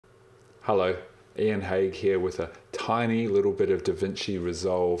Hello, Ian Haig here with a tiny little bit of DaVinci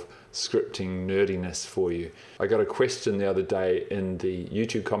Resolve scripting nerdiness for you. I got a question the other day in the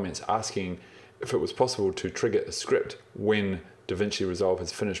YouTube comments asking if it was possible to trigger a script when DaVinci Resolve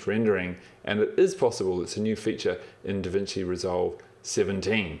has finished rendering, and it is possible. It's a new feature in DaVinci Resolve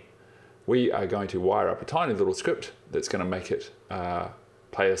 17. We are going to wire up a tiny little script that's going to make it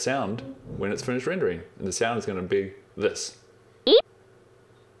play a sound when it's finished rendering, and the sound is going to be this.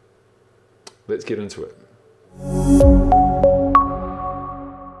 Let's get into it.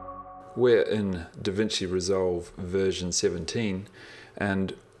 We're in DaVinci Resolve version 17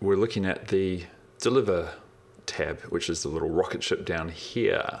 and we're looking at the Deliver tab, which is the little rocket ship down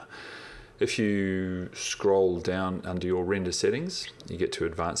here. If you scroll down under your render settings, you get to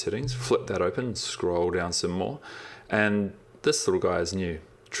advanced settings, flip that open, scroll down some more, and this little guy is new.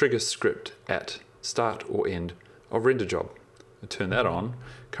 Trigger script at start or end of render job. I turn that on.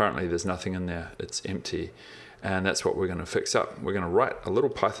 Currently there's nothing in there, it's empty, and that's what we're going to fix up. We're going to write a little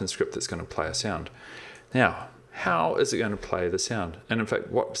Python script that's going to play a sound. Now, how is it going to play the sound? And in fact,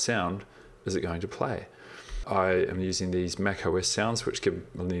 what sound is it going to play? I am using these macOS sounds, which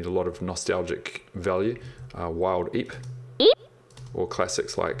need a lot of nostalgic value. Wild Eep, or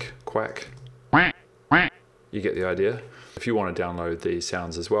classics like Quack. You get the idea. If you want to download these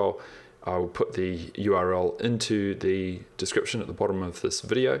sounds as well, I will put the URL into the description at the bottom of this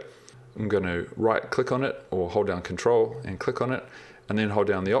video. I'm going to right click on it or hold down Control and click on it, and then hold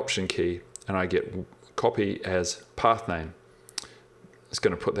down the Option key, and I get copy as path name. It's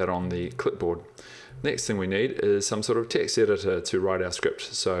going to put that on the clipboard. Next thing we need is some sort of text editor to write our script.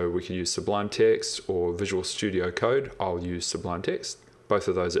 So we can use Sublime Text or Visual Studio Code. I'll use Sublime Text. Both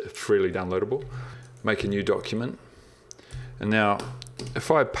of those are freely downloadable. Make a new document. And now,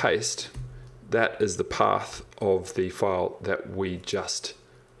 if I paste, that is the path of the file that we just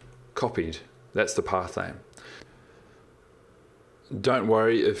copied. That's the path name. Don't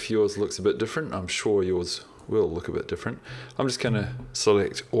worry if yours looks a bit different. I'm sure yours will look a bit different. I'm just going to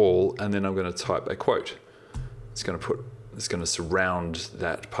select all, and then I'm going to type a quote. It's going to surround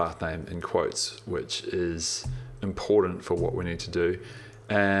that path name in quotes, which is important for what we need to do.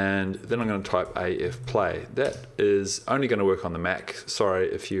 And then I'm going to type AF play. That is only going to work on the Mac. Sorry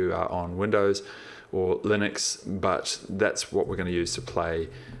if you are on Windows or Linux, but that's what we're going to use to play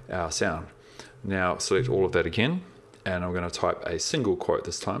our sound. Now select all of that again, and I'm going to type a single quote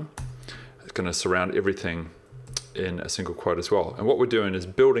this time. It's going to surround everything in a single quote as well. And what we're doing is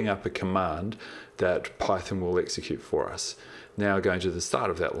building up a command that Python will execute for us. Now going to the start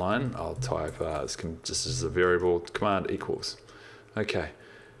of that line, I'll type, this is a variable, command equals. Okay,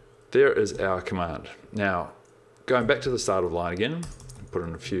 there is our command. Now, going back to the start of the line again, put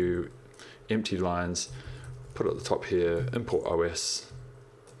in a few empty lines, put at the top here, import OS,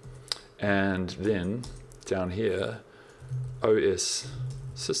 and then down here, OS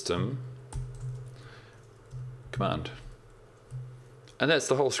system command. And that's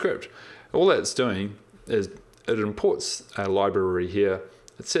the whole script. All that's doing is it imports a library here.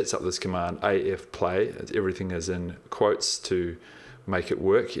 It sets up this command AF play. Everything is in quotes to make it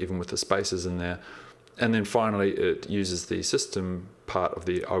work, even with the spaces in there. And then finally, it uses the system part of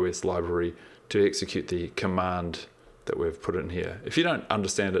the OS library to execute the command that we've put in here. If you don't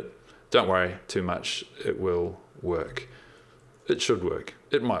understand it, don't worry too much. It will work. It should work.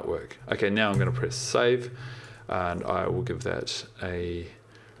 It might work. Okay, now I'm going to press save, and I will give that a...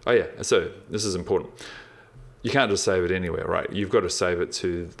 Oh yeah, so this is important. You can't just save it anywhere, right? You've got to save it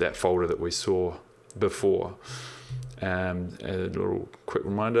to that folder that we saw before. A little quick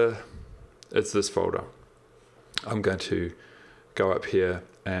reminder, it's this folder. I'm going to go up here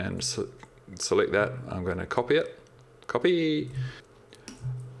and select that. I'm going to copy it. Copy.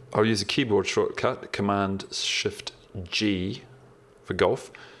 I'll use a keyboard shortcut, Command-Shift-G for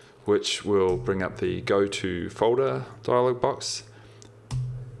golf, which will bring up the Go to folder dialog box.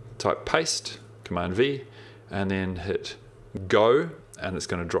 Type paste, Command-V, and then hit go, and it's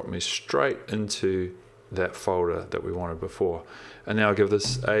going to drop me straight into that folder that we wanted before. And now I'll give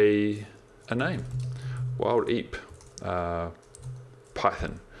this a name, Wild Eep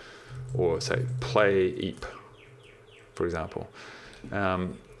Python, or say play Eep, for example.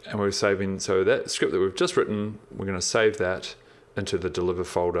 And we're saving, so that script that we've just written, we're going to save that into the deliver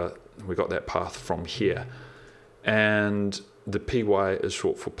folder. We got that path from here. And the PY is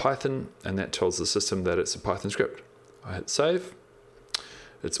short for Python, and that tells the system that it's a Python script. I hit save.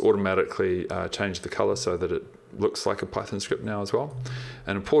 It's automatically changed the color so that it looks like a Python script now as well.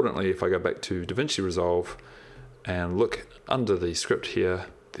 And importantly, if I go back to DaVinci Resolve and look under the script here,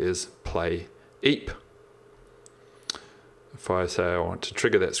 there's play Eep. if I say I want to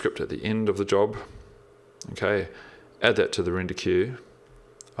trigger that script at the end of the job, okay, add that to the render queue,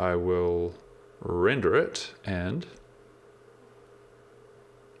 I will render it, and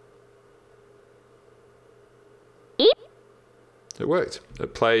it worked.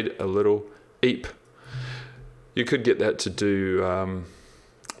 It played a little eep. You could get that to do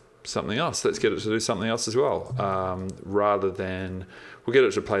something else. Let's get it to do something else as well. Rather than, we'll get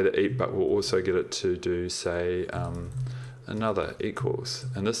it to play the eep, but we'll also get it to do, say, another equals.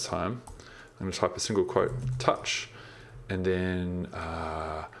 And this time, I'm going to type a single quote, touch, and then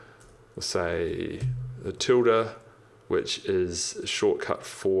we'll say the tilde, which is a shortcut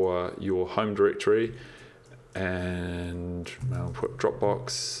for your home directory, and we'll put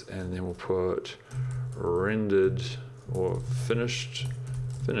Dropbox, and then we'll put rendered or finished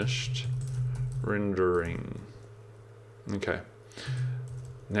rendering. Okay.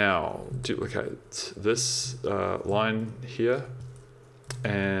 Now duplicate this line here,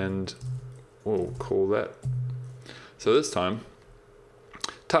 and we'll call that. So this time,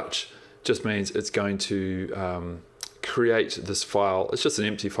 touch just means it's going to create this file. It's just an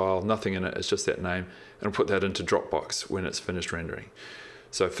empty file, nothing in it, it's just that name, and I'll put that into Dropbox when it's finished rendering.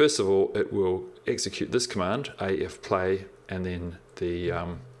 So first of all, it will execute this command, AF play, and then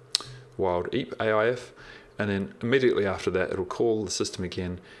the wild eep, AIF, and then immediately after that, it'll call the system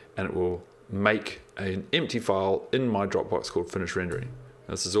again, and it will make an empty file in my Dropbox called finish rendering.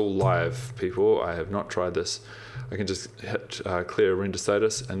 This is all live, people. I have not tried this. I can just hit clear render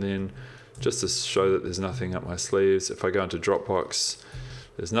status, and then just to show that there's nothing up my sleeves, if I go into Dropbox,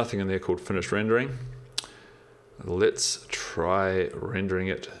 there's nothing in there called finish rendering. Let's try rendering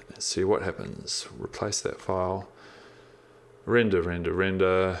it and see what happens. Replace that file.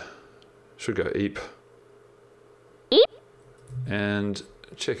 Render. Should go eep. And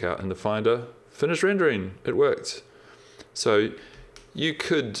check out in the Finder, finish rendering. It worked. So you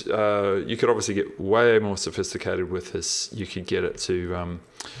could obviously get way more sophisticated with this. You could get it to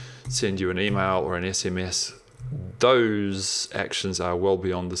send you an email or an SMS. Those actions are well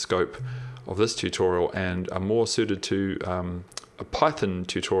beyond the scope of this tutorial and are more suited to a Python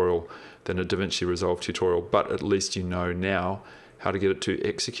tutorial than a DaVinci Resolve tutorial, but at least you know now how to get it to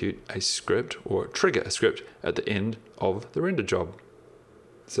execute a script or trigger a script at the end of the render job.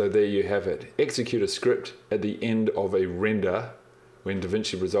 So there you have it. Execute a script at the end of a render when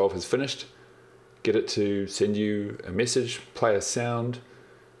DaVinci Resolve has finished. Get it to send you a message, play a sound,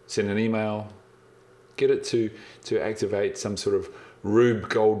 send an email. Get it to activate some sort of Rube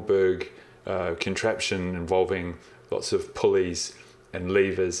Goldberg contraption involving lots of pulleys and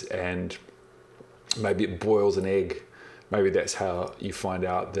levers, and maybe it boils an egg. Maybe that's how you find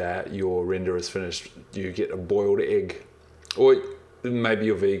out that your render is finished. You get a boiled egg. Or maybe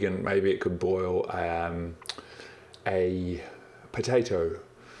you're vegan, maybe it could boil a potato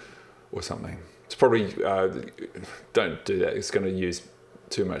or something. It's probably, don't do that. It's going to use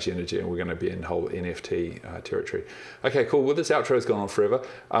too much energy, and we're going to be in whole NFT territory. Okay, cool. Well, this outro has gone on forever.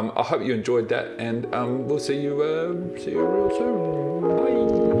 I hope you enjoyed that, and we'll see you real soon.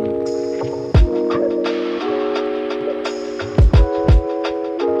 Bye.